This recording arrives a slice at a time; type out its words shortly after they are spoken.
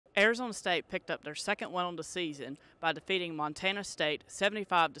Arizona State picked up their second win on the season by defeating Montana State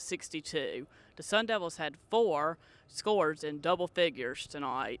 75-62. The Sun Devils had 4 scores in double figures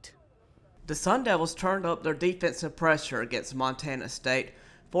tonight. The Sun Devils turned up their defensive pressure against Montana State,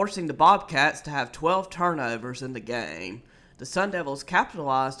 forcing the Bobcats to have 12 turnovers in the game. The Sun Devils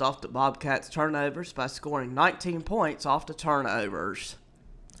capitalized off the Bobcats' turnovers by scoring 19 points off the turnovers.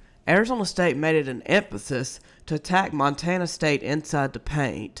 Arizona State made it an emphasis to attack Montana State inside the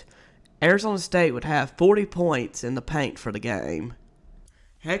paint. Arizona State would have 40 points in the paint for the game.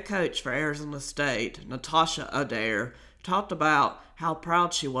 Head coach for Arizona State, Natasha Adair, talked about how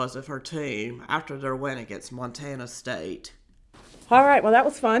proud she was of her team after their win against Montana State. All right, well, that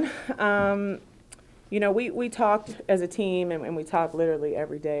was fun. We talked as a team, and we talk literally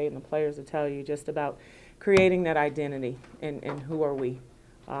every day, and the players will tell you just about creating that identity and who are we.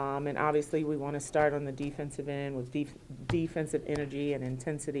 And obviously we want to start on the defensive end with defensive energy and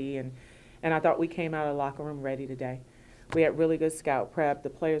intensity, and I thought we came out of the locker room ready today. We had really good scout prep. The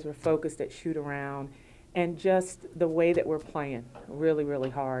players were focused at shoot around, and just the way that we're playing really, really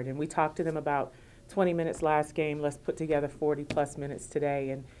hard. And we talked to them about 20 minutes last game. Let's put together 40-plus minutes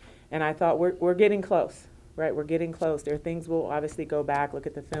today. And I thought we're getting close, right? We're getting close. There are things we'll obviously go back, look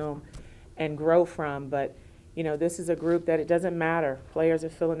at the film, and grow from. But, this is a group that it doesn't matter. Players are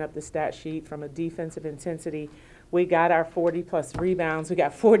filling up the stat sheet from a defensive intensity. We got our 40-plus rebounds. We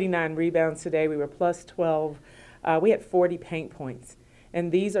got 49 rebounds today. We were plus 12. We had 40 paint points. And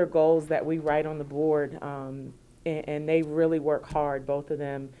these are goals that we write on the board, and they really work hard, both of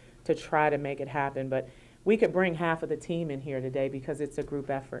them, to try to make it happen. But we could bring half of the team in here today because it's a group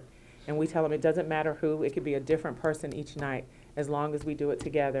effort. And we tell them it doesn't matter who, it could be a different person each night as long as we do it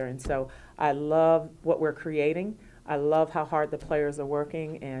together. And so I love what we're creating. I love how hard the players are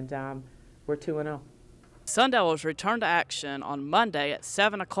working, and we're 2-0. Sun Devils return to action on Monday at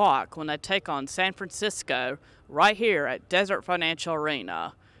 7 o'clock when they take on San Francisco right here at Desert Financial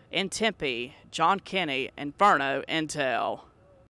Arena. In Tempe, John Kenny, Inferno Intel.